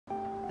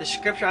The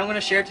scripture I'm going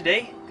to share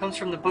today comes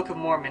from the Book of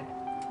Mormon,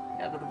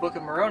 the Book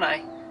of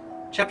Moroni,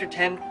 chapter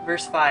 10,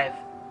 verse 5.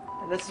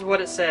 And this is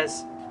what it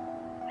says.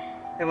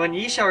 And when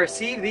ye shall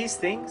receive these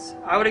things,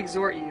 I would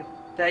exhort you,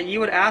 that ye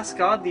would ask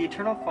God the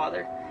eternal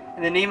Father,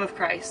 in the name of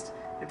Christ,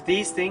 if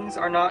these things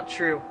are not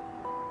true.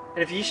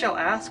 And if ye shall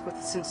ask with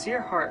a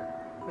sincere heart,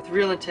 with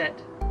real intent,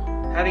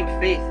 having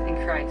faith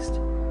in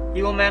Christ,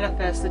 he will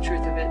manifest the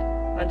truth of it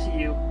unto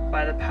you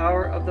by the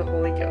power of the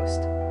Holy Ghost.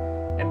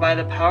 And by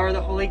the power of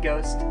the Holy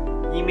Ghost,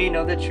 ye may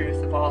know the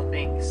truth of all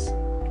things.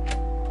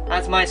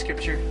 That's my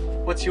scripture.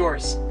 What's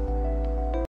yours?